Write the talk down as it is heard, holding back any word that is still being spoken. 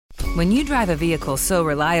When you drive a vehicle so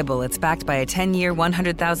reliable it's backed by a 10-year,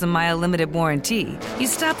 100,000-mile limited warranty, you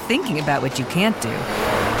stop thinking about what you can't do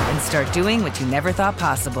and start doing what you never thought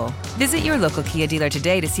possible. Visit your local Kia dealer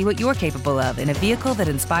today to see what you're capable of in a vehicle that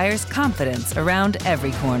inspires confidence around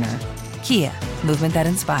every corner. Kia, movement that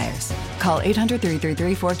inspires. Call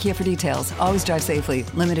 800-333-4KIA for details. Always drive safely.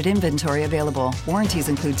 Limited inventory available. Warranties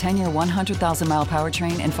include 10-year 100,000-mile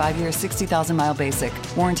powertrain and 5-year 60,000-mile basic.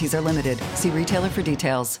 Warranties are limited. See retailer for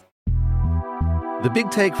details. The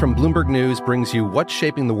Big Take from Bloomberg News brings you what's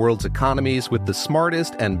shaping the world's economies with the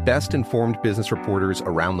smartest and best-informed business reporters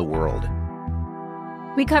around the world.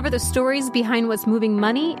 We cover the stories behind what's moving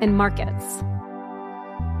money and markets,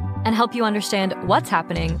 and help you understand what's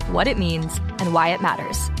happening, what it means, and why it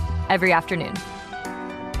matters every afternoon.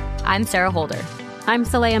 I'm Sarah Holder. I'm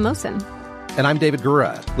Saleha Mohsin. And I'm David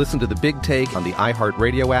Gura. Listen to The Big Take on the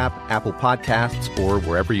iHeartRadio app, Apple Podcasts, or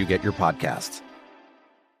wherever you get your podcasts.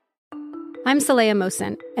 I'm Saleha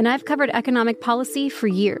Mohsin, and I've covered economic policy for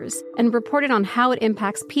years and reported on how it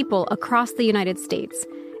impacts people across the United States.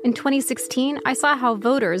 In 2016, I saw how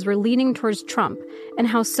voters were leaning towards Trump and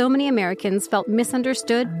how so many Americans felt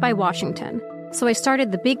misunderstood by Washington. So I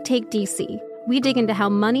started The Big Take DC. We dig into how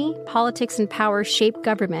money, politics, and power shape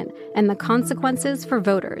government and the consequences for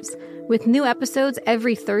voters. With new episodes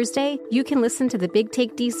every Thursday, you can listen to The Big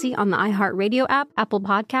Take DC on the iHeartRadio app, Apple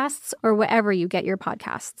Podcasts, or wherever you get your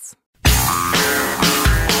podcasts.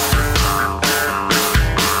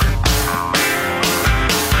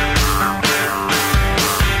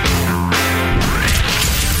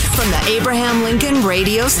 From the Abraham Lincoln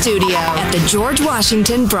Radio Studio at the George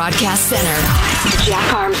Washington Broadcast Center,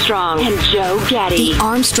 Jack Armstrong and Joe Getty. The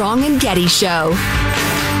Armstrong and Getty Show.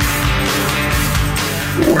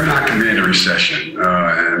 We're not going to be in a recession,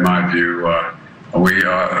 in my view.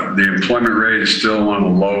 The employment rate is still one of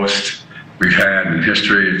the lowest we've had in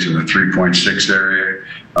history. It's in the 3.6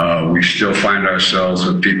 area. We still find ourselves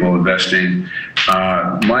with people investing.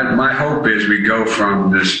 My hope is we go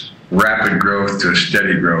from this rapid growth to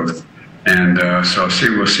steady growth. And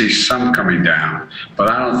we'll see some coming down. But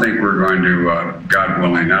I don't think we're going to, God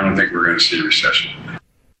willing, I don't think we're going to see a recession.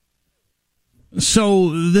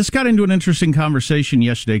 So this got into an interesting conversation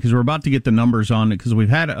yesterday because we're about to get the numbers on it because we've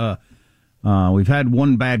had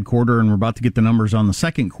one bad quarter and we're about to get the numbers on the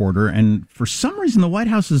second quarter. And for some reason, the White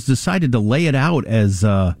House has decided to lay it out as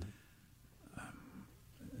it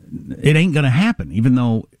ain't going to happen, even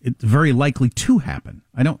though it's very likely to happen.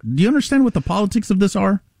 Do you understand what the politics of this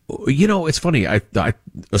are? You know, it's funny. I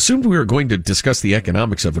assumed we were going to discuss the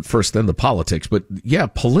economics of it first, then the politics. But yeah,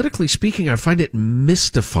 politically speaking, I find it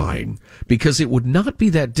mystifying because it would not be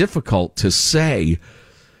that difficult to say,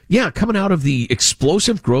 yeah, coming out of the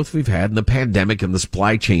explosive growth we've had in the pandemic and the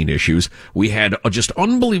supply chain issues, we had just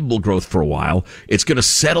unbelievable growth for a while. It's going to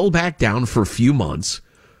settle back down for a few months.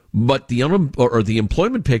 But the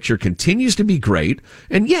employment picture continues to be great.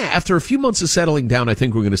 And yeah, after a few months of settling down, I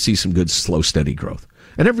think we're going to see some good, slow, steady growth.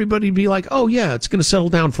 And everybody be like, oh yeah, it's going to settle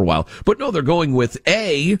down for a while. But no, they're going with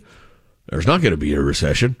A, there's not going to be a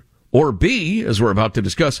recession. Or B, as we're about to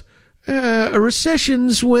discuss, a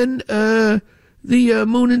recession's when the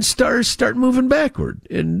moon and stars start moving backward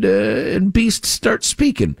and beasts start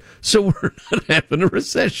speaking. So we're not having a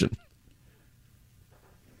recession.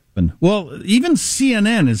 Well, even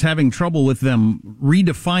CNN is having trouble with them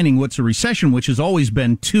redefining what's a recession, which has always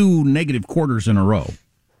been 2 negative quarters in a row.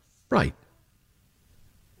 Right.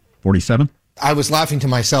 47? I was laughing to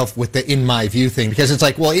myself with the "in my view" thing because it's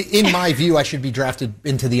like, well, in my view, I should be drafted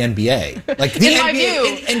into the NBA. Like the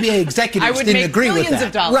NBA executives didn't agree with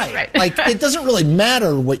that. Right. Like it doesn't really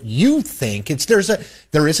matter what you think. There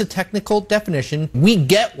is a technical definition. We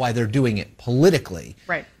get why they're doing it politically.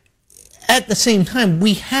 Right. At the same time,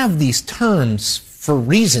 we have these terms for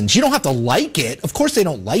reasons. You don't have to like it. Of course they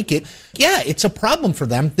don't like it. Yeah, it's a problem for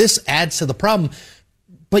them. This adds to the problem.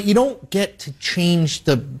 But you don't get to change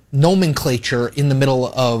the nomenclature in the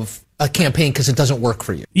middle of a campaign because it doesn't work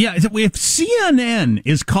for you. Yeah, if CNN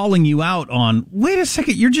is calling you out on, wait a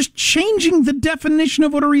second, you're just changing the definition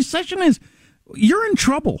of what a recession is, you're in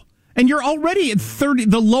trouble. And you're already at 30,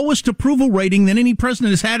 the lowest approval rating that any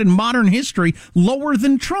president has had in modern history, lower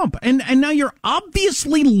than Trump. And now you're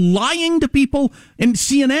obviously lying to people, and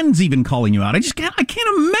CNN's even calling you out. I can't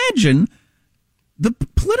imagine the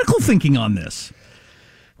political thinking on this.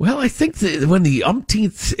 Well, I think that when the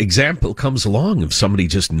umpteenth example comes along of somebody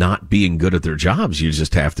just not being good at their jobs, you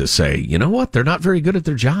just have to say, you know what? They're not very good at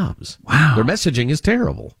their jobs. Wow. Their messaging is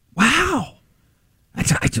terrible. Wow.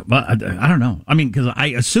 I don't know. I mean, because I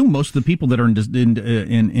assume most of the people that are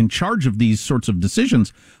in charge of these sorts of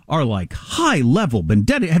decisions are like high level,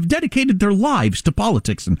 have dedicated their lives to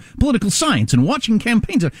politics and political science and watching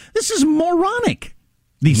campaigns. This is moronic.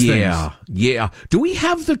 These things. Yeah. Do we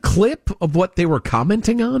have the clip of what they were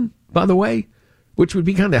commenting on, by the way? Which would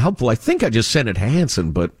be kind of helpful. I think I just sent it to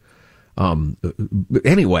Hanson, but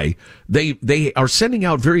anyway, they are sending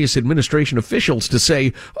out various administration officials to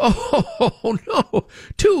say, oh no,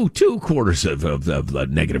 two quarters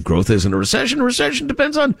of negative growth isn't a recession. A recession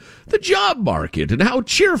depends on the job market and how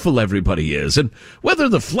cheerful everybody is and whether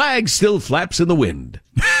the flag still flaps in the wind.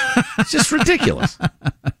 It's just ridiculous.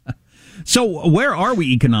 So where are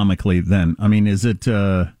we economically then? I mean, is it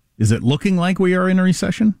looking like we are in a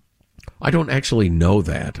recession? I don't actually know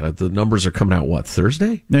that. The numbers are coming out, what,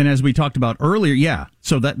 Thursday? And as we talked about earlier, yeah.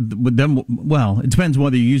 So that would then, well, it depends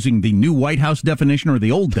whether you're using the new White House definition or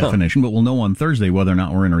the old definition, but we'll know on Thursday whether or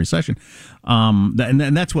not we're in a recession.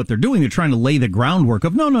 And that's what they're doing. They're trying to lay the groundwork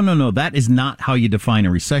of, no. That is not how you define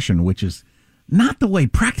a recession, which is not the way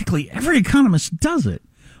practically every economist does it.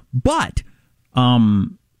 But,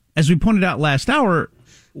 as we pointed out last hour,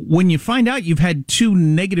 when you find out you've had two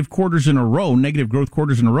negative growth quarters in a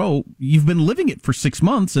row, you've been living it for 6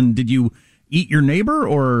 months. And did you eat your neighbor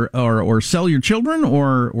or sell your children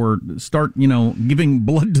or start, giving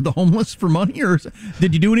blood to the homeless for money? Or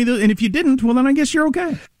did you do any of those? And if you didn't, well, then I guess you're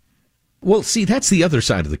okay. Well, see, that's the other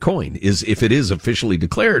side of the coin, is if it is officially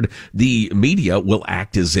declared, the media will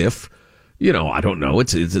act as if, I don't know.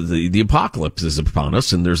 It's the apocalypse is upon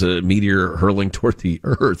us, and there's a meteor hurling toward the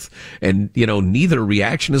earth, and neither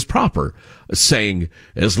reaction is proper. Saying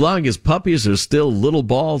as long as puppies are still little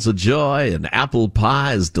balls of joy and apple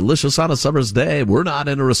pie is delicious on a summer's day, we're not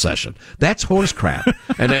in a recession. That's horse crap.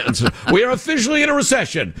 And so, we are officially in a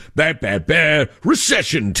recession.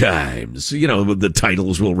 Recession times. The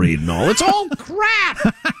titles we'll read and all. It's all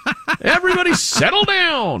crap. Everybody settle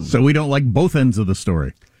down. So we don't like both ends of the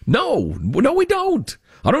story. No, we don't.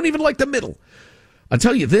 I don't even like the middle. I'll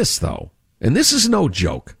tell you this, though, and this is no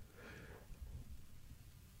joke.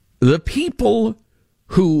 The people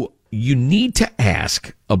who you need to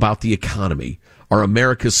ask about the economy are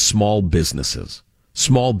America's small businesses,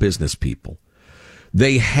 small business people.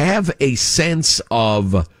 They have a sense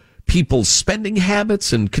of people's spending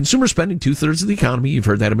habits and consumer spending, 2/3 of the economy. You've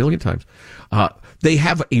heard that a million times. They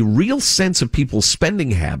have a real sense of people's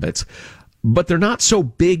spending habits, but they're not so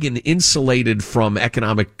big and insulated from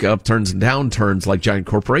economic upturns and downturns like giant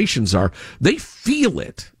corporations are. They feel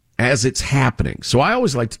it as it's happening. So I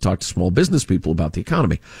always like to talk to small business people about the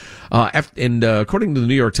economy. And according to the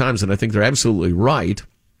New York Times, and I think they're absolutely right,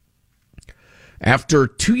 after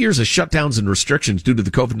 2 years of shutdowns and restrictions due to the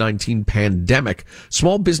COVID-19 pandemic,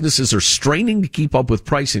 small businesses are straining to keep up with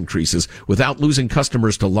price increases without losing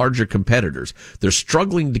customers to larger competitors. They're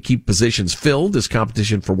struggling to keep positions filled as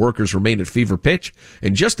competition for workers remain at fever pitch.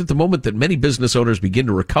 And just at the moment that many business owners begin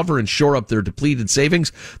to recover and shore up their depleted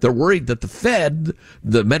savings, they're worried that the Fed,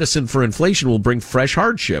 the medicine for inflation, will bring fresh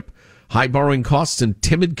hardship, high borrowing costs, and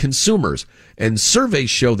timid consumers. And surveys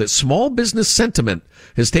show that small business sentiment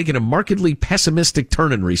has taken a markedly pessimistic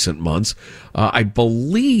turn in recent months. I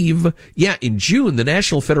believe, in June, the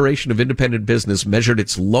National Federation of Independent Business measured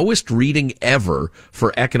its lowest reading ever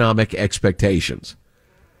for economic expectations.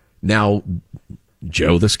 Now,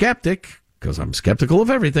 Joe the skeptic, because I'm skeptical of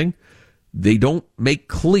everything, they don't make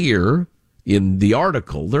clear in the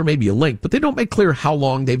article, there may be a link, but they don't make clear how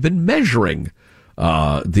long they've been measuring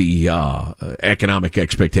the economic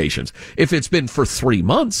expectations. If it's been for 3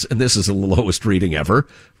 months and this is the lowest reading ever,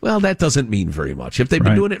 well, that doesn't mean very much. If they've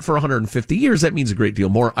been doing it for 150 years, that means a great deal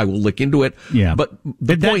more. I will look into it. Yeah. But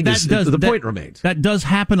the point remains. That does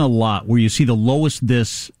happen a lot where you see the lowest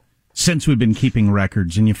this since we've been keeping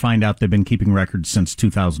records, and you find out they've been keeping records since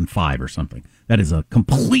 2005 or something. That is a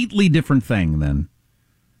completely different thing than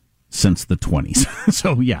since the 20s.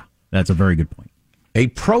 So, yeah, that's a very good point. A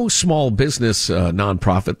pro-small business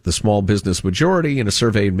nonprofit, the Small Business Majority, in a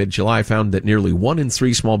survey in mid-July found that nearly 1 in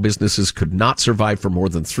 3 small businesses could not survive for more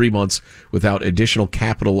than 3 months without additional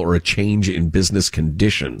capital or a change in business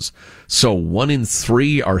conditions. So 1 in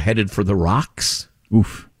 3 are headed for the rocks.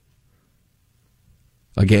 Oof.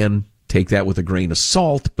 Again, take that with a grain of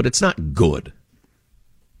salt, but it's not good.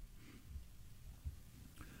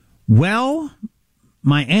 Well,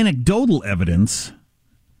 my anecdotal evidence...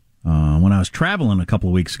 when I was traveling a couple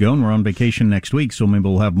of weeks ago, and we're on vacation next week, so maybe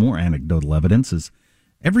we'll have more anecdotal evidence, is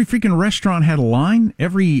every freaking restaurant had a line.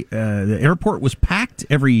 The airport was packed.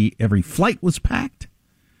 Every flight was packed.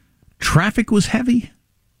 Traffic was heavy.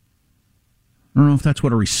 I don't know if that's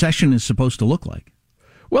what a recession is supposed to look like.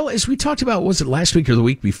 Well, as we talked about, was it last week or the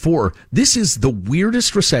week before, this is the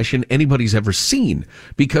weirdest recession anybody's ever seen,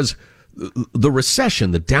 because the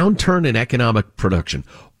recession, the downturn in economic production,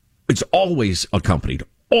 it's always accompanied,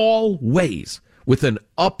 always, with an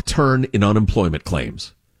upturn in unemployment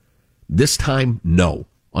claims. This time, no.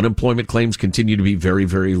 Unemployment claims continue to be very,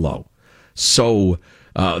 very low. So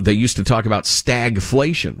they used to talk about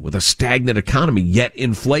stagflation, with a stagnant economy, yet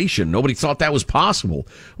inflation. Nobody thought that was possible.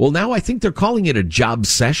 Well, now I think they're calling it a job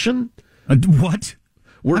session. What?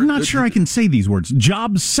 I'm not sure I can say these words.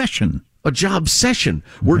 Job session. A job session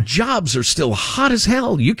where jobs are still hot as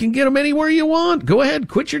hell. You can get them anywhere you want. Go ahead,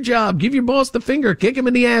 quit your job, give your boss the finger, kick him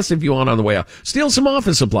in the ass if you want on the way out. Steal some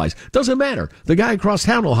office supplies. Doesn't matter. The guy across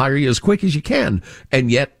town will hire you as quick as you can.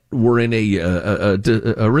 And yet we're in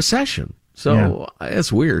a recession. So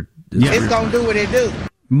it's weird. It's going to do what it do.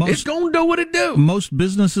 It's going to do what it do. Most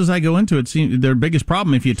businesses I go into, it seems their biggest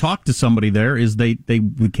problem, if you talk to somebody there, is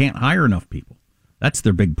we can't hire enough people. That's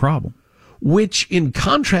their big problem. Which, in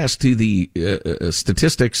contrast to the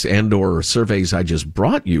statistics and or surveys I just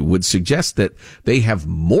brought you, would suggest that they have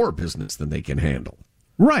more business than they can handle.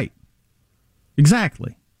 Right.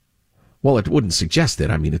 Exactly. Well, it wouldn't suggest it.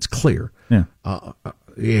 I mean, it's clear. Yeah.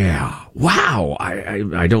 Yeah. Wow.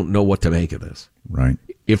 I don't know what to make of this. Right.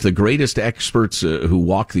 If the greatest experts who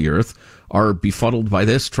walk the earth are befuddled by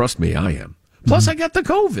this, trust me, I am. Plus, I got the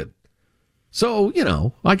COVID. So,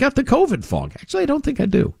 I got the COVID fog. Actually, I don't think I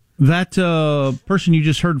do. That person you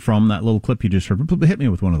just heard from, that little clip you just heard from, hit me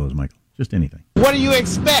with one of those, Michael. Just anything. What do you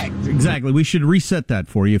expect? Exactly. We should reset that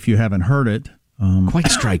for you if you haven't heard it.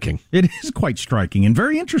 Quite striking. It is quite striking and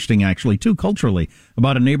very interesting, actually, too, culturally,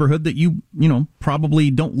 about a neighborhood that you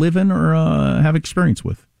probably don't live in or have experience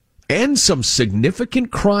with. And some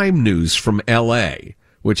significant crime news from L.A.,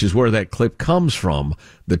 which is where that clip comes from.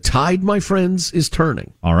 The tide, my friends, is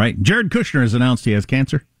turning. All right. Jared Kushner has announced he has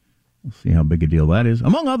cancer. We'll see how big a deal that is.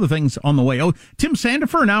 Among other things on the way. Oh, Tim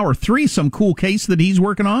Sandifer in hour 3, some cool case that he's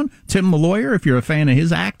working on. Tim the lawyer, if you're a fan of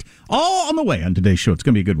his act. All on the way on today's show. It's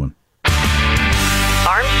going to be a good one.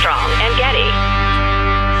 Armstrong and Getty.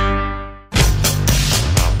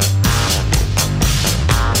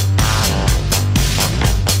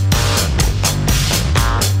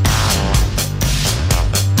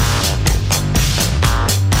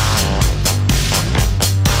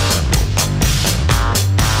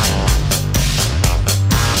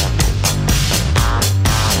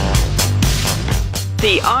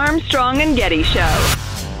 The Armstrong and Getty Show.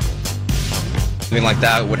 Something like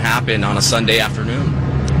that would happen on a Sunday afternoon.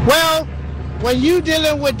 Well, when you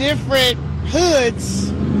dealing with different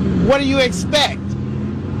hoods, what do you expect?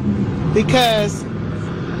 Because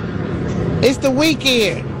it's the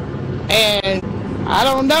weekend, and I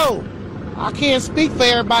don't know. I can't speak for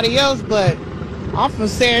everybody else, but I'm from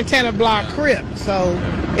Santana Block Crip, so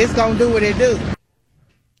it's going to do what it do.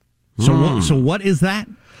 So what is that?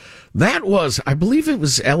 That was, I believe it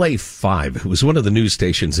was LA5. It was one of the news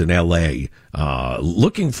stations in LA,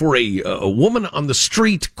 looking for a woman on the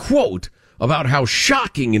street, quote, about how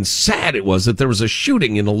shocking and sad it was that there was a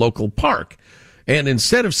shooting in a local park. And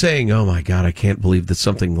instead of saying, oh my God, I can't believe that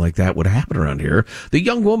something like that would happen around here, the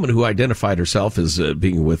young woman who identified herself as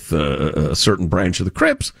being with a certain branch of the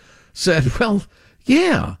Crips said, well,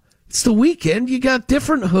 yeah. It's the weekend. You got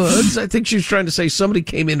different hoods. I think she was trying to say somebody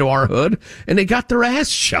came into our hood and they got their ass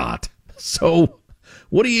shot. So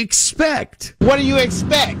what do you expect? What do you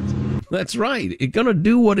expect? That's right. It's going to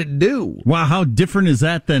do what it do. Wow, how different is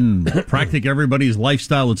that than practically everybody's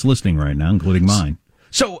lifestyle that's listening right now, including mine?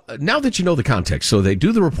 So now that you know the context, so they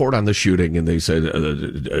do the report on the shooting and they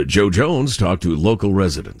said, Joe Jones talked to local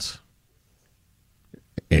residents.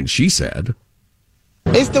 And she said,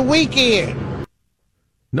 it's the weekend.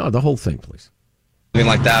 No, the whole thing, please. Something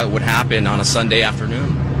like that would happen on a Sunday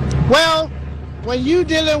afternoon. Well, when you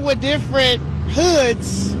dealing with different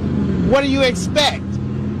hoods, what do you expect?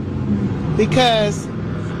 Because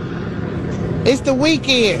it's the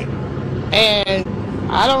weekend, and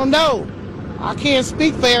I don't know. I can't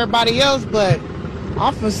speak for everybody else, but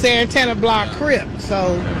I'm from Santana Block Crip,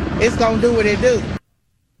 so it's going to do what it do.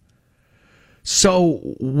 So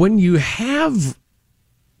when you have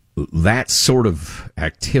that sort of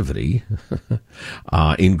activity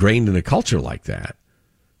ingrained in a culture like that,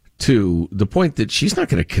 to the point that she's not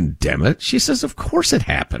going to condemn it. She says, of course it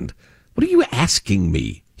happened. What are you asking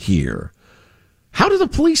me here? How do the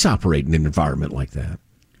police operate in an environment like that?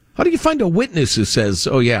 How do you find a witness who says,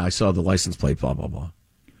 oh yeah, I saw the license plate, blah, blah, blah?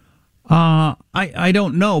 I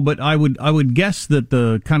don't know, but I would guess that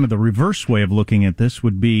the kind of the reverse way of looking at this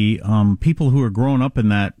would be people who are growing up in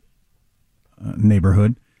that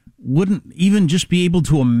neighborhood wouldn't even just be able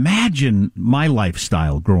to imagine my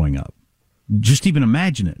lifestyle growing up. Just even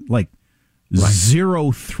imagine it. Like,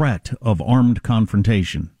 zero threat of armed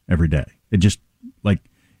confrontation every day. It just, like,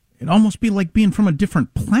 it'd almost be like being from a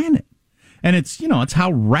different planet. And it's, it's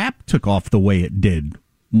how rap took off the way it did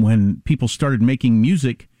when people started making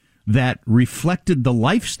music that reflected the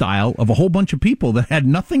lifestyle of a whole bunch of people that had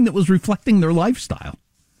nothing that was reflecting their lifestyle.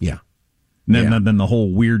 Yeah. And then the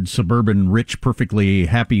whole weird suburban, rich, perfectly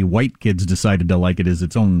happy white kids decided to like it as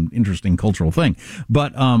its own interesting cultural thing.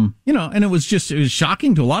 But, and it was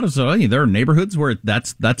shocking to a lot of us. There are neighborhoods where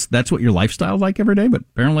that's what your lifestyle like every day, but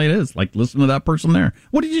apparently it is. Like, listen to that person there.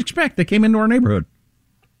 What did you expect? They came into our neighborhood.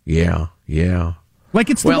 Yeah. Like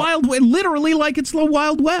it's the literally like it's the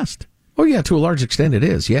Wild West. Oh, yeah, to a large extent it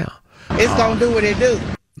is, yeah. It's going to do what it do.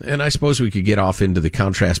 And I suppose we could get off into the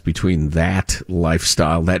contrast between that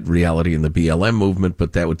lifestyle, that reality, and the BLM movement,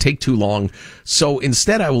 but that would take too long. So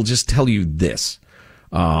instead, I will just tell you this.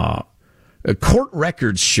 Court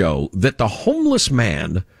records show that the homeless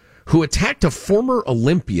man who attacked a former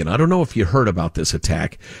Olympian, I don't know if you heard about this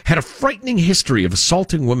attack, had a frightening history of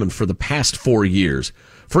assaulting women for the past 4 years.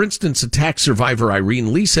 For instance, attack survivor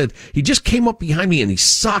Irene Lee said, he just came up behind me and he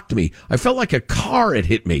socked me. I felt like a car had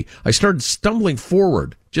hit me. I started stumbling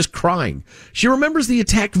forward, just crying. She remembers the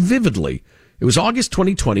attack vividly. It was August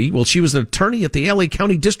 2020. Well, she was an attorney at the LA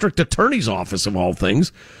County District Attorney's Office, of all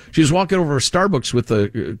things. She was walking over to Starbucks with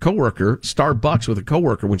a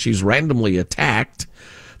coworker when she was randomly attacked.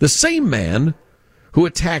 The same man who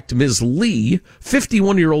attacked Ms. Lee,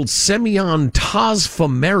 51-year-old Semyon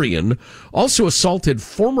Tazfamarian, also assaulted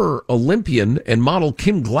former Olympian and model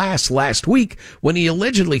Kim Glass last week when he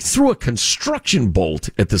allegedly threw a construction bolt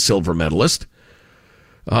at the silver medalist.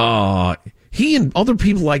 He and other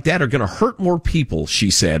people like that are going to hurt more people, she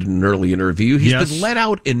said in an early interview. He's been let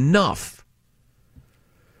out enough.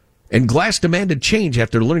 And Glass demanded change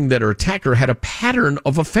after learning that her attacker had a pattern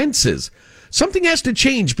of offenses. Something has to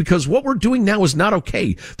change because what we're doing now is not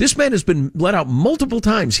okay. This man has been let out multiple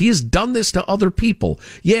times. He has done this to other people.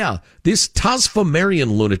 Yeah, this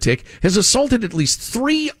Tazfamarian lunatic has assaulted at least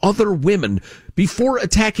 3 other women before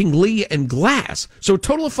attacking Lee and Glass. So a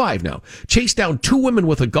total of 5 now. Chased down 2 women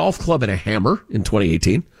with a golf club and a hammer in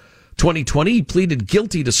 2018. 2020, he pleaded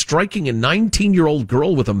guilty to striking a 19-year-old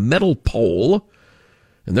girl with a metal pole.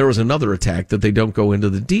 And there was another attack that they don't go into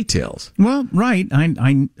the details. Well, right.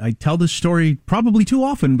 I tell this story probably too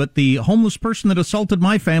often, but the homeless person that assaulted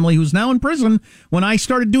my family, who's now in prison, when I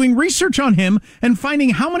started doing research on him and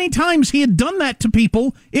finding how many times he had done that to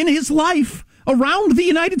people in his life around the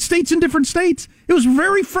United States in different states, it was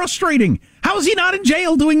very frustrating. How is he not in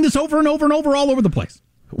jail doing this over and over and over all over the place?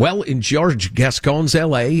 Well, in George Gascon's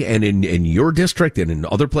L.A. and in your district and in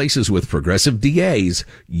other places with progressive DAs,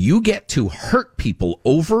 you get to hurt people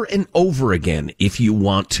over and over again if you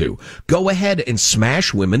want to. Go ahead and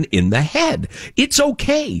smash women in the head. It's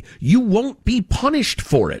okay. You won't be punished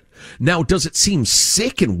for it. Now, does it seem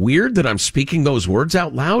sick and weird that I'm speaking those words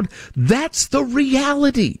out loud? That's the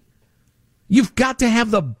reality. You've got to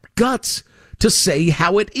have the guts to say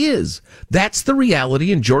how it is. That's the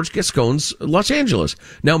reality in George Gascon's Los Angeles.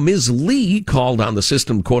 Now, Ms. Lee called on the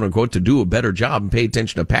system, quote unquote, to do a better job and pay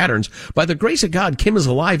attention to patterns. By the grace of God, Kim is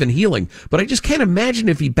alive and healing. But I just can't imagine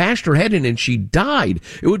if he bashed her head in and she died.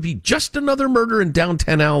 It would be just another murder in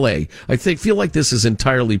downtown LA. I feel like this is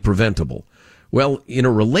entirely preventable. Well, in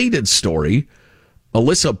a related story,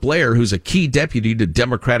 Alyssa Blair, who's a key deputy to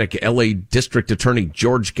Democratic LA District Attorney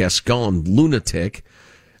George Gascon, lunatic,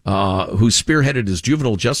 who spearheaded his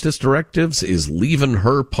juvenile justice directives, is leaving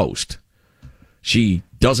her post. She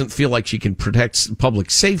doesn't feel like she can protect public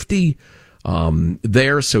safety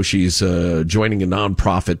there, so she's joining a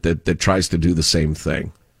nonprofit that tries to do the same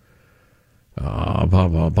thing.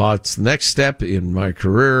 It's the next step in my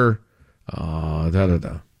career.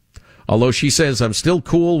 Although she says, I'm still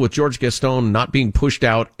cool with George Gascon not being pushed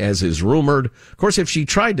out, as is rumored. Of course, if she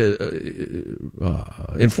tried to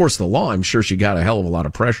enforce the law, I'm sure she got a hell of a lot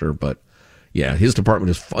of pressure. But, yeah, his department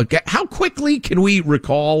is... How quickly can we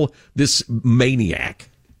recall this maniac?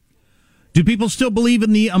 Do people still believe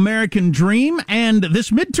in the American dream? And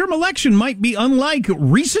this midterm election might be unlike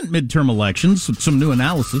recent midterm elections. Some new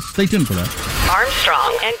analysis. Stay tuned for that.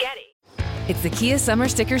 Armstrong and Getty. It's the Kia Summer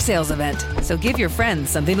Sticker Sales Event, so give your friends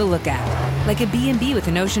something to look at, like a B&B with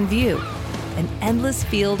an ocean view, an endless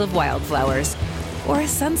field of wildflowers, or a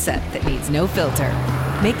sunset that needs no filter.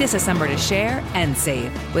 Make this a summer to share and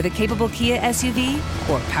save with a capable Kia SUV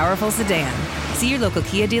or powerful sedan. See your local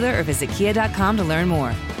Kia dealer or visit kia.com to learn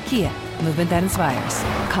more. Kia, Movement that inspires.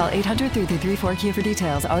 Call 800-333-4KIA for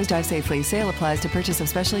details. Always drive safely. Sale applies to purchase of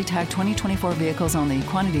specially tagged 2024 vehicles only.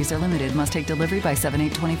 Quantities are limited. Must take delivery by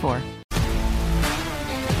 7/8/24.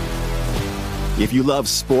 If you love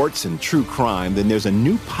sports and true crime, then there's a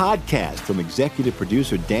new podcast from executive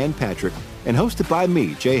producer Dan Patrick and hosted by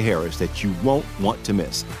me, Jay Harris, that you won't want to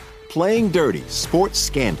miss. Playing Dirty: Sports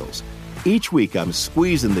Scandals. Each week, I'm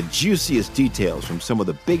squeezing the juiciest details from some of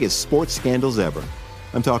the biggest sports scandals ever.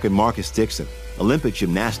 I'm talking Marcus Dixon, Olympic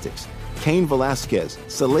gymnastics, Cain Velasquez,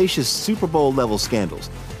 salacious Super Bowl-level scandals.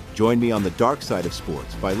 Join me on the dark side of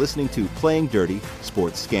sports by listening to Playing Dirty: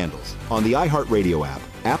 Sports Scandals on the iHeartRadio app,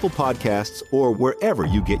 Apple Podcasts, or wherever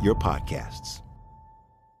you get your podcasts.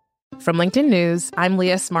 From LinkedIn News, I'm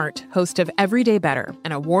Leah Smart, host of Everyday Better,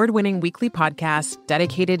 an award-winning weekly podcast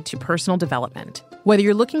dedicated to personal development. Whether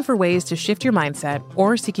you're looking for ways to shift your mindset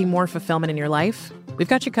or seeking more fulfillment in your life, we've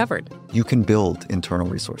got you covered. You can build internal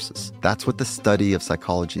resources. That's what the study of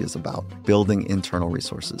psychology is about, building internal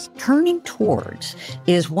resources. Turning towards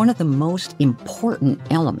is one of the most important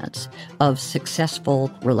elements of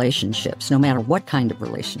successful relationships, no matter what kind of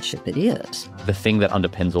relationship it is. The thing that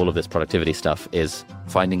underpins all of this productivity stuff is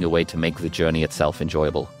finding a way to make the journey itself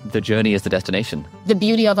enjoyable. The journey is the destination. The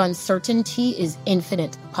beauty of uncertainty is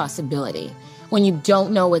infinite possibility. When you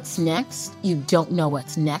don't know what's next, you don't know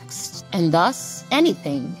what's next. And thus,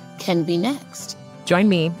 anything can be next. Join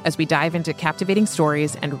me as we dive into captivating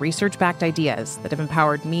stories and research-backed ideas that have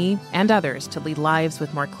empowered me and others to lead lives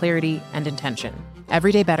with more clarity and intention.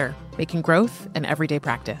 Everyday Better, making growth an everyday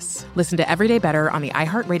practice. Listen to Everyday Better on the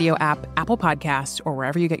iHeartRadio app, Apple Podcasts, or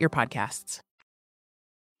wherever you get your podcasts.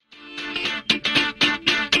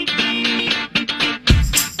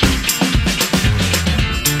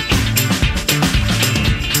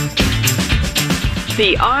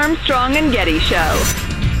 The Armstrong and Getty Show.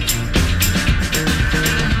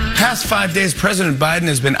 Past 5 days, President Biden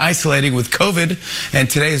has been isolating with COVID, and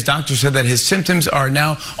today his doctor said that his symptoms are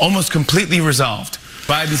now almost completely resolved.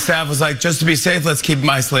 Biden's staff was like, just to be safe, let's keep him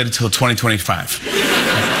isolated till 2025.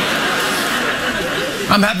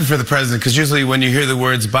 I'm happy for the president, because usually when you hear the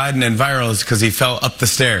words Biden and viral, it's because he fell up the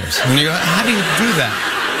stairs. And you go, how do you do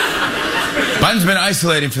that? Biden's been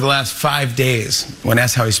isolating for the last 5 days. When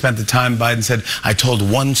asked how he spent the time, Biden said, I told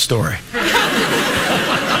one story.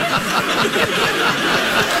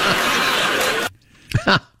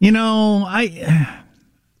 You know,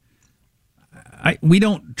 we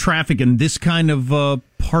don't traffic in this kind of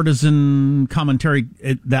partisan commentary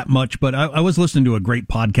that much, but I was listening to a great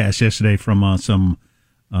podcast yesterday from some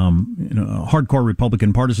hardcore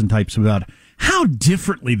Republican partisan types about how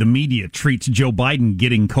differently the media treats Joe Biden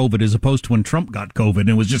getting COVID as opposed to when Trump got COVID. And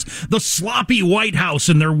it was just the sloppy White House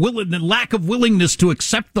and their lack of willingness to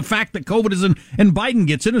accept the fact that COVID is in, and Biden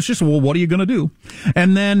gets it. It's just, well, what are you going to do?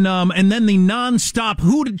 And then the nonstop,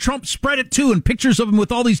 who did Trump spread it to? And pictures of him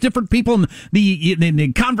with all these different people and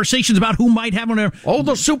the conversations about who might have one. Oh,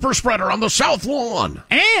 the super spreader on the South Lawn.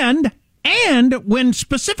 And when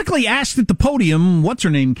specifically asked at the podium, what's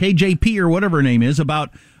her name, KJP or whatever her name is,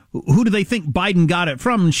 about who do they think Biden got it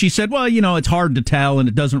from, and she said, well, you know, it's hard to tell and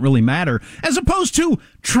it doesn't really matter, as opposed to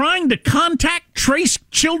trying to trace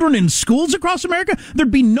children in schools across America.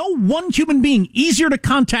 There'd be no one human being easier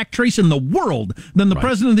to trace in the world than the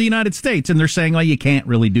president of the United States. And they're saying, well, you can't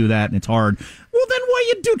really do that and it's hard. Well, then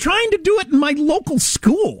why are you trying to do it in my local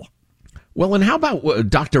school? Well, and how about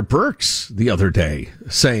Dr. Birx the other day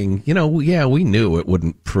saying, you know, yeah, we knew it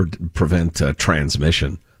wouldn't prevent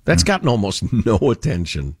transmission. That's gotten almost no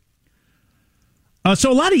attention.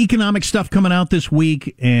 So a lot of economic stuff coming out this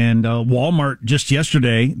week, and Walmart just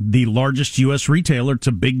yesterday, the largest U.S. retailer, it's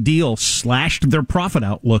a big deal, slashed their profit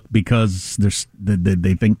outlook because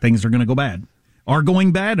they think things are going to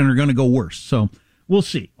going bad and are going to go worse. So we'll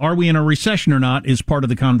see. Are we in a recession or not is part of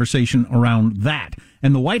the conversation around that.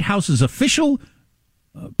 And the White House's official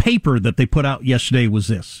paper that they put out yesterday was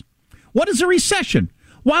this. What is a recession?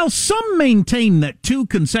 While some maintain that 2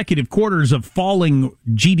 consecutive quarters of falling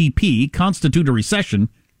GDP constitute a recession,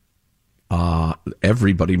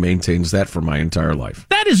 everybody maintains that for my entire life.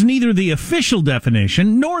 That is neither the official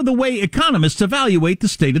definition nor the way economists evaluate the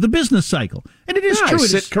state of the business cycle. And it is true. I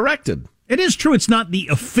sit corrected. It is true. It's not the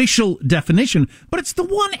official definition, but it's the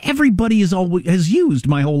one everybody has used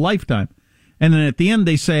my whole lifetime. And then at the end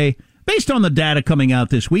they say, based on the data coming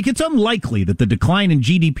out this week, it's unlikely that the decline in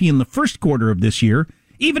GDP in the first quarter of this year,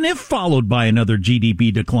 even if followed by another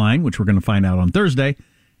GDP decline, which we're going to find out on Thursday,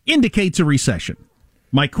 indicates a recession.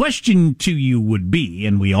 My question to you would be,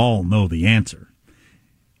 and we all know the answer,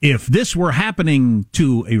 if this were happening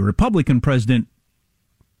to a Republican president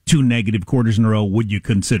 2 negative quarters in a row, would you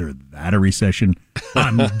consider that a recession?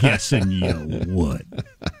 I'm guessing you would.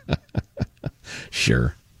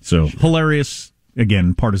 Sure. So, hilarious,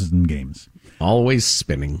 again, partisan games. Always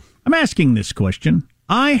spinning. I'm asking this question.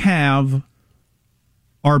 I have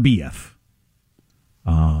RBF,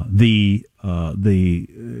 the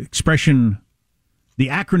expression, the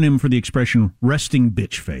acronym for the expression resting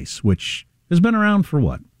bitch face, which has been around for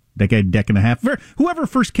what? Decade and a half. Whoever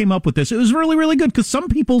first came up with this, it was really, really good because some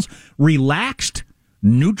people's relaxed,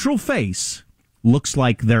 neutral face looks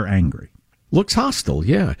like they're angry. Looks hostile,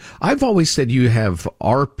 yeah. I've always said you have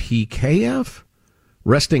RPKF,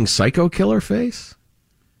 resting psycho killer face.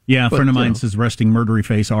 Yeah, a friend of mine says resting murdery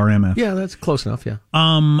face, RMF. Yeah, that's close enough, yeah.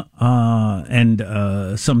 And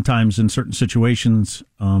sometimes in certain situations,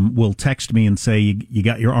 will text me and say, you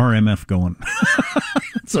got your RMF going.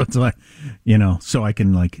 So it's like, so I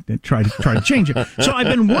can try to change it. So I've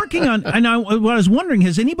been working on, and what I was wondering,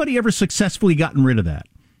 has anybody ever successfully gotten rid of that?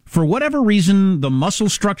 For whatever reason, the muscle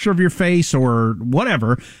structure of your face or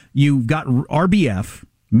whatever, you've got RBF.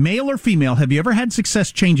 Male or female, have you ever had success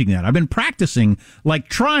changing that? I've been practicing,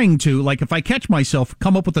 trying to, if I catch myself,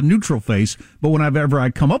 come up with a neutral face, but whenever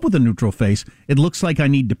I come up with a neutral face, it looks like I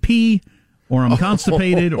need to pee, or I'm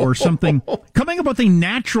constipated, or something. Coming up with a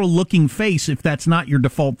natural-looking face, if that's not your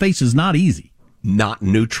default face, is not easy. Not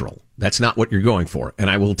neutral. That's not what you're going for. And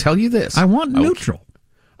I will tell you this. I want neutral.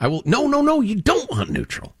 No, you don't want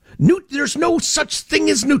neutral. There's no such thing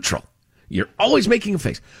as neutral. You're always making a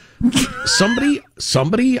face.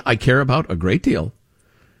 Somebody I care about a great deal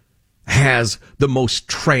has the most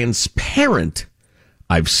transparent,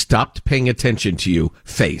 I've stopped paying attention to you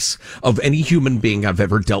face of any human being I've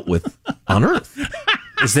ever dealt with on earth.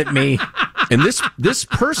 Is it me? And this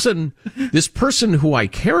person who I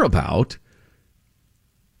care about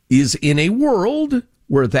is in a world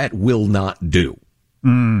where that will not do.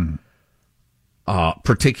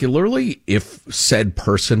 Particularly if said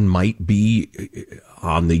person might be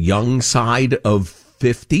on the young side of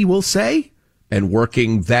 50, we'll say, and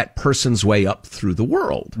working that person's way up through the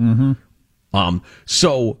world. Mm-hmm.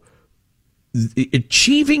 So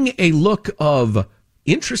achieving a look of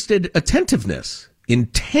interested attentiveness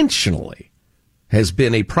intentionally has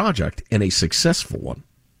been a project and a successful one.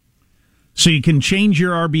 So you can change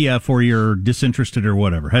your RBF or you're disinterested or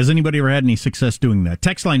whatever. Has anybody ever had any success doing that?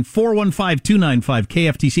 Text line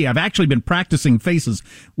 415-295-KFTC. I've actually been practicing faces,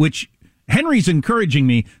 which Henry's encouraging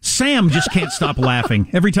me. Sam just can't stop laughing.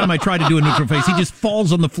 Every time I try to do a neutral face, he just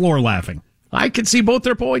falls on the floor laughing. I can see both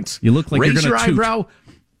their points. You look like Raise you're going to your eyebrow,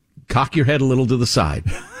 cock your head a little to the side.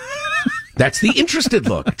 That's the interested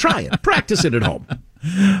look. Try it. Practice it at home.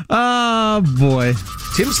 Oh, boy.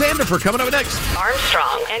 Tim Sandifer coming up next.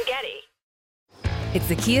 Armstrong and Getty. It's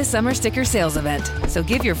the Kia Summer Sticker Sales Event, so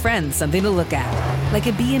give your friends something to look at, like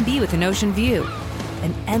a B&B with an ocean view,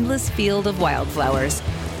 an endless field of wildflowers,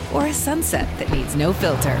 or a sunset that needs no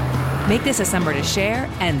filter. Make this a summer to share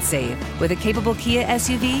and save with a capable Kia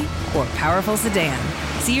SUV or powerful sedan.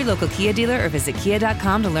 See your local Kia dealer or visit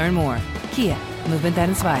kia.com to learn more. Kia, movement that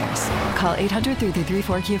inspires. Call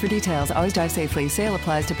 800-3334-KIA for details. Always drive safely. Sale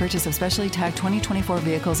applies to purchase of specially tagged 2024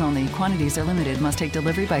 vehicles only. Quantities are limited. Must take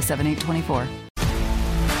delivery by 7/8/24.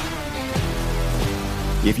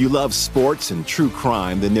 If you love sports and true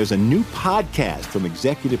crime, then there's a new podcast from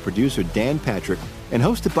executive producer Dan Patrick and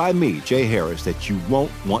hosted by me, Jay Harris, that you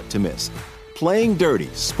won't want to miss. Playing Dirty: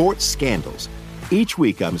 Sports Scandals. Each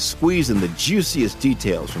week, I'm squeezing the juiciest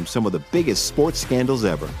details from some of the biggest sports scandals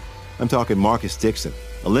ever. I'm talking Marcus Dixon,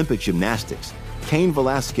 Olympic gymnastics, Cain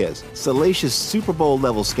Velasquez, salacious Super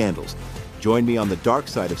Bowl-level scandals. Join me on the dark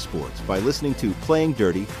side of sports by listening to Playing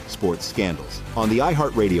Dirty: Sports Scandals on the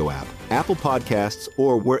iHeartRadio app, Apple Podcasts,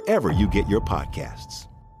 or wherever you get your podcasts.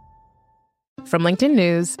 From LinkedIn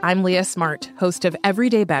News, I'm Leah Smart, host of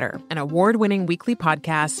Everyday Better, an award-winning weekly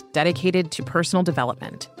podcast dedicated to personal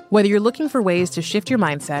development. Whether you're looking for ways to shift your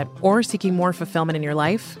mindset or seeking more fulfillment in your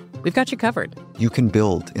life, we've got you covered. You can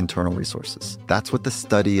build internal resources. That's what the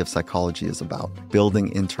study of psychology is about,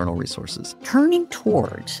 building internal resources. Turning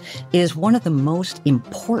towards is one of the most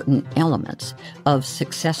important elements of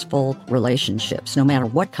successful relationships, no matter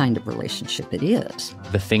what kind of relationship it is.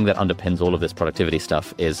 The thing that underpins all of this productivity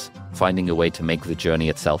stuff is finding a way to make the journey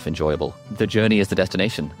itself enjoyable. The journey is the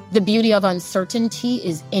destination. The beauty of uncertainty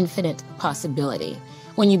is infinite possibility.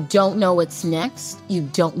 When you don't know what's next, you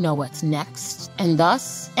don't know what's next. And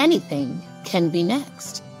thus, anything can be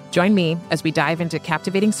next. Join me as we dive into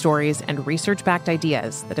captivating stories and research-backed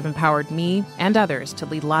ideas that have empowered me and others to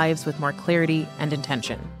lead lives with more clarity and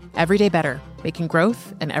intention. Everyday Better, making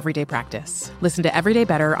growth an everyday practice. Listen to Everyday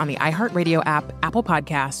Better on the iHeartRadio app, Apple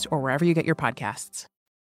Podcasts, or wherever you get your podcasts.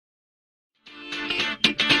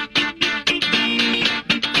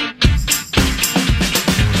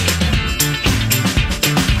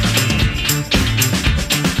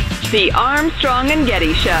 The Armstrong and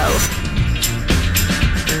Getty Show.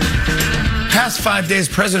 Past 5 days,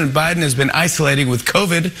 President Biden has been isolating with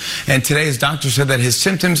COVID, and today his doctor said that his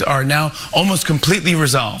symptoms are now almost completely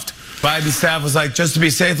resolved. Biden's staff was like, just to be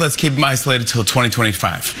safe, let's keep him isolated till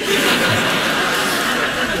 2025.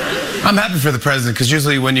 I'm happy for the president, because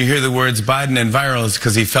usually when you hear the words Biden and viral, it's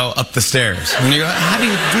because he fell up the stairs. And you go, how do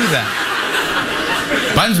you do that?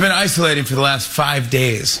 Biden's been isolating for the last 5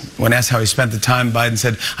 days. When asked how he spent the time, Biden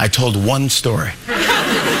said, I told one story.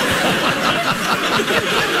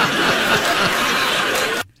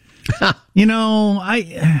 You know,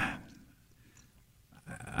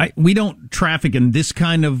 we don't traffic in this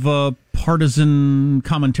kind of partisan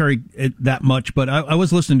commentary that much, but I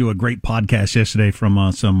was listening to a great podcast yesterday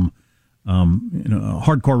from some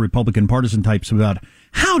hardcore Republican partisan types about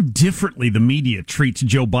how differently the media treats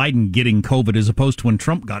Joe Biden getting COVID as opposed to when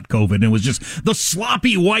Trump got COVID. And it was just the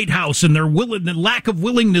sloppy White House and their lack of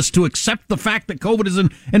willingness to accept the fact that COVID is in,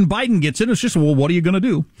 and Biden gets it. It's just, well, what are you going to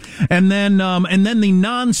do? And then the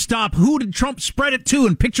nonstop, who did Trump spread it to?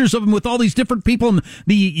 And pictures of him with all these different people and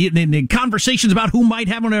the conversations about who might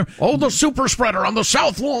have on there. Oh, the super spreader on the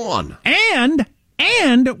South Lawn. And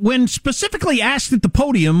when specifically asked at the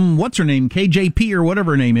podium, what's her name, KJP or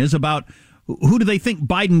whatever her name is, about who do they think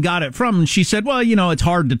Biden got it from, and she said, well, you know, it's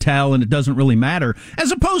hard to tell and it doesn't really matter,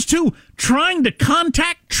 as opposed to trying to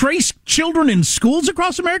trace children in schools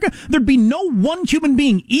across America. There'd be no one human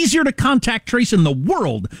being easier to contact trace in the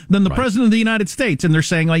world than the president of the United States. And they're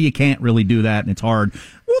saying, well, you can't really do that and it's hard.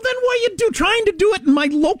 Well, then why are you trying to do it in my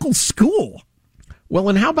local school? Well,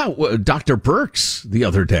 and how about Dr. Birx the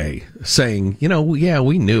other day saying, you know, yeah,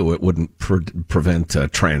 we knew it wouldn't prevent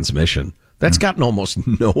transmission. That's gotten almost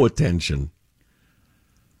no attention.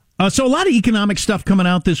 So a lot of economic stuff coming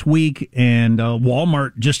out this week, and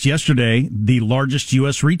Walmart just yesterday, the largest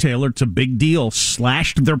U.S. retailer, it's a big deal,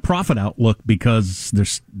 slashed their profit outlook because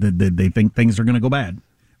they think things are going to go bad,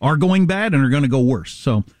 are going bad, and are going to go worse.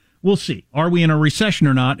 So we'll see. Are we in a recession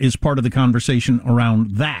or not is part of the conversation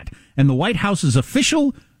around that. And the White House's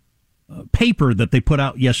official paper that they put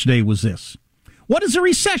out yesterday was this. What is a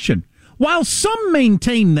recession? While some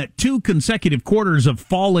maintain that 2 consecutive quarters of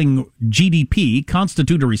falling GDP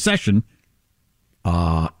constitute a recession,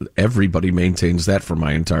 everybody maintains that for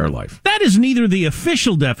my entire life. That is neither the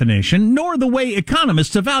official definition nor the way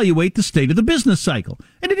economists evaluate the state of the business cycle.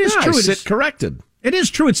 And it is true. I sit corrected. It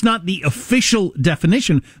is true. It's not the official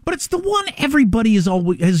definition, but it's the one everybody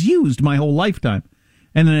has used my whole lifetime.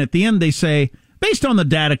 And then at the end they say, based on the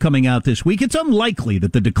data coming out this week, it's unlikely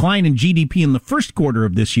that the decline in GDP in the first quarter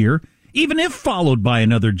of this year, even if followed by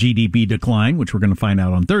another GDP decline, which we're going to find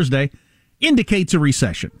out on Thursday, indicates a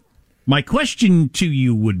recession. My question to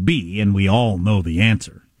you would be, and we all know the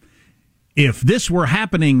answer, if this were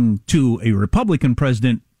happening to a Republican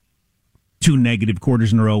president 2 negative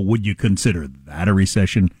quarters in a row, would you consider that a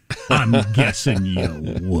recession? I'm guessing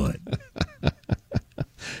you would.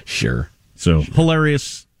 Sure. So,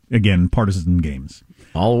 hilarious, again, partisan games.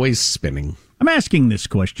 Always spinning. I'm asking this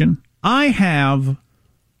question. I have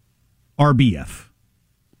RBF,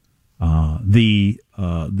 the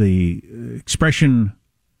expression,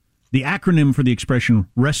 the acronym for the expression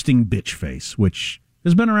resting bitch face, which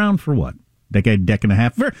has been around for what? Decade and a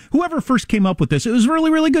half. Whoever first came up with this, it was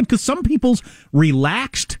really, really good because some people's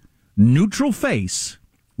relaxed, neutral face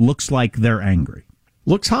looks like they're angry.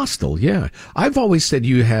 Looks hostile, yeah. I've always said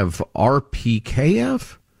you have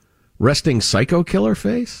RPKF, resting psycho killer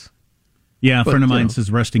face. Yeah, a friend of mine says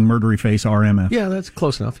resting murdery face, RMF. Yeah, that's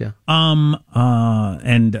close enough, yeah.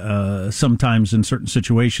 And sometimes in certain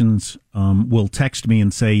situations will text me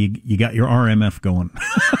and say, you got your RMF going.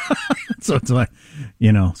 So it's like,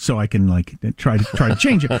 you know, so I can like try to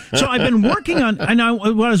change it. So I've been working on, and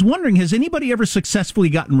what I was wondering, has anybody ever successfully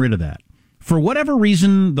gotten rid of that? For whatever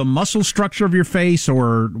reason, the muscle structure of your face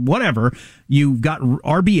or whatever, you've got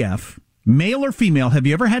RBF. Male or female, have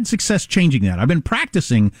you ever had success changing that? I've been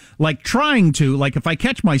practicing, like trying to, like if I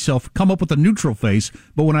catch myself, come up with a neutral face,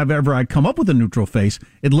 but whenever I come up with a neutral face,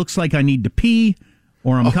 it looks like I need to pee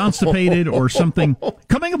or I'm constipated or something.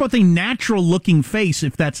 Coming up with a natural looking face,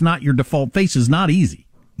 if that's not your default face, is not easy.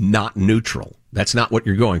 Not neutral. That's not what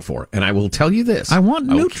you're going for. And I will tell you this. I want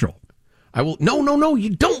neutral. No,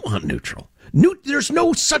 you don't want neutral. There's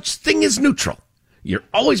no such thing as neutral. You're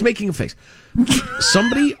always making a face.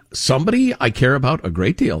 Somebody I care about a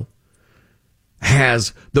great deal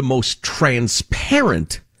has the most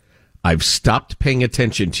transparent, I've stopped paying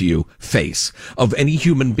attention to you face of any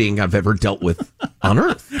human being I've ever dealt with on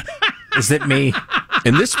earth. Is it me?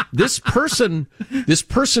 And this person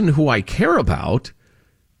who I care about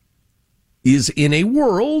is in a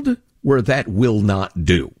world where that will not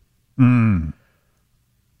do.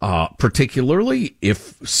 Particularly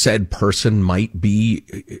if said person might be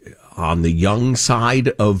on the young side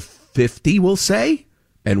of 50, we'll say,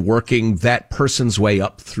 and working that person's way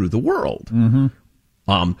up through the world.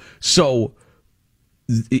 So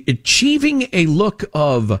achieving a look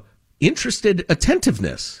of interested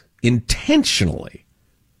attentiveness intentionally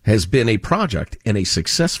has been a project and a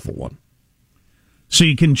successful one. So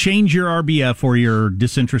you can change your RBF or you're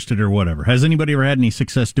disinterested or whatever. Has anybody ever had any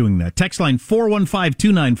success doing that? Text line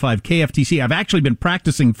 415-295-KFTC. I've actually been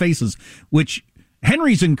practicing faces, which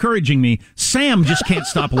Henry's encouraging me. Sam just can't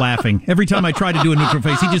stop laughing. Every time I try to do a neutral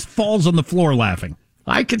face, he just falls on the floor laughing.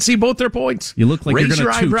 I can see both their points. You look like Raise you're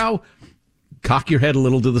going to your eyebrow, cock your head a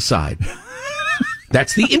little to the side.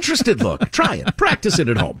 That's the interested look. Try it. Practice it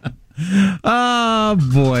at home. Oh,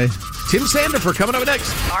 boy. Tim Sandifer coming up next.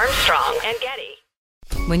 Armstrong and Getty.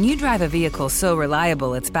 When you drive a vehicle so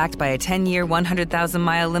reliable it's backed by a 10-year,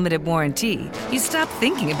 100,000-mile limited warranty, you stop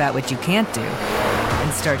thinking about what you can't do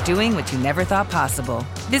and start doing what you never thought possible.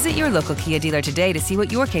 Visit your local Kia dealer today to see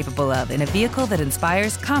what you're capable of in a vehicle that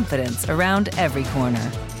inspires confidence around every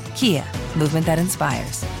corner. Kia, movement that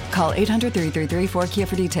inspires. Call 800-333-4KIA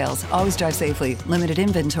for details. Always drive safely. Limited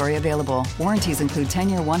inventory available. Warranties include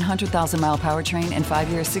 10-year, 100,000-mile powertrain and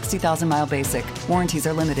 5-year, 60,000-mile basic. Warranties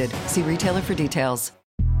are limited. See retailer for details.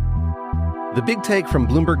 The Big Take from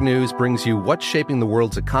Bloomberg News brings you what's shaping the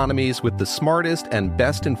world's economies with the smartest and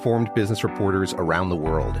best-informed business reporters around the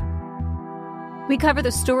world. We cover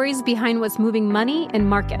the stories behind what's moving money and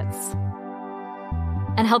markets,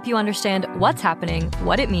 and help you understand what's happening,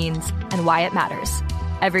 what it means, and why it matters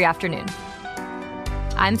every afternoon.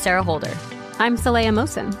 I'm Sarah Holder. I'm Saleha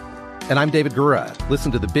Mohsin. And I'm David Gura.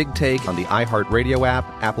 Listen to The Big Take on the iHeartRadio app,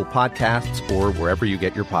 Apple Podcasts, or wherever you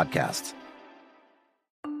get your podcasts.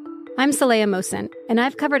 I'm Saleha Mohsin, and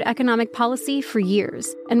I've covered economic policy for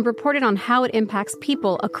years and reported on how it impacts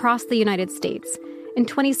people across the United States. In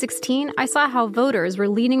 2016, I saw how voters were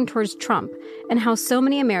leaning towards Trump and how so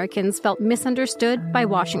many Americans felt misunderstood by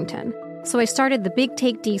Washington. So I started The Big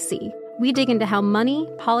Take DC. We dig into how money,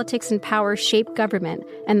 politics, and power shape government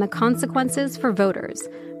and the consequences for voters.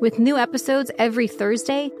 With new episodes every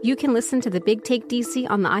Thursday, you can listen to The Big Take DC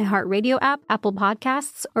on the iHeartRadio app, Apple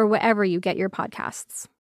Podcasts, or wherever you get your podcasts.